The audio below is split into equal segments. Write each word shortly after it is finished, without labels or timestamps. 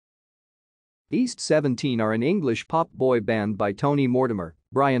East 17 are an English pop boy band by Tony Mortimer,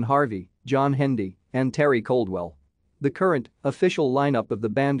 Brian Harvey, John Hendy, and Terry Coldwell. The current, official lineup of the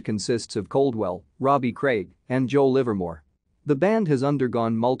band consists of Coldwell, Robbie Craig, and Joe Livermore. The band has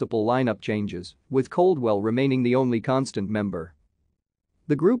undergone multiple lineup changes, with Coldwell remaining the only constant member.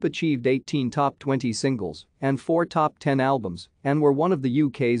 The group achieved 18 top 20 singles and 4 top 10 albums and were one of the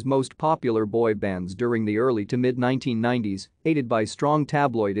UK's most popular boy bands during the early to mid-1990s, aided by strong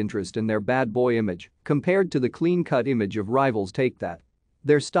tabloid interest in their bad boy image compared to the clean-cut image of rivals Take That.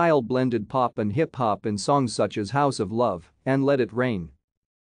 Their style blended pop and hip-hop in songs such as House of Love and Let It Rain.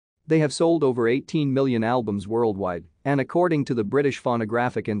 They have sold over 18 million albums worldwide, and according to the British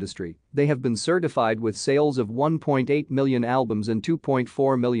phonographic industry, they have been certified with sales of 1.8 million albums and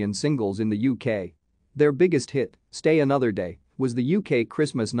 2.4 million singles in the UK. Their biggest hit, Stay Another Day, was the UK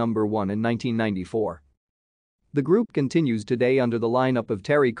Christmas number 1 in 1994. The group continues today under the lineup of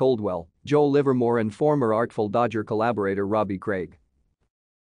Terry Coldwell, Joe Livermore and former Artful Dodger collaborator Robbie Craig.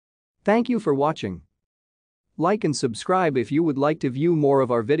 Thank you for watching. Like and subscribe if you would like to view more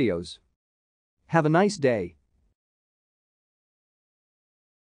of our videos. Have a nice day.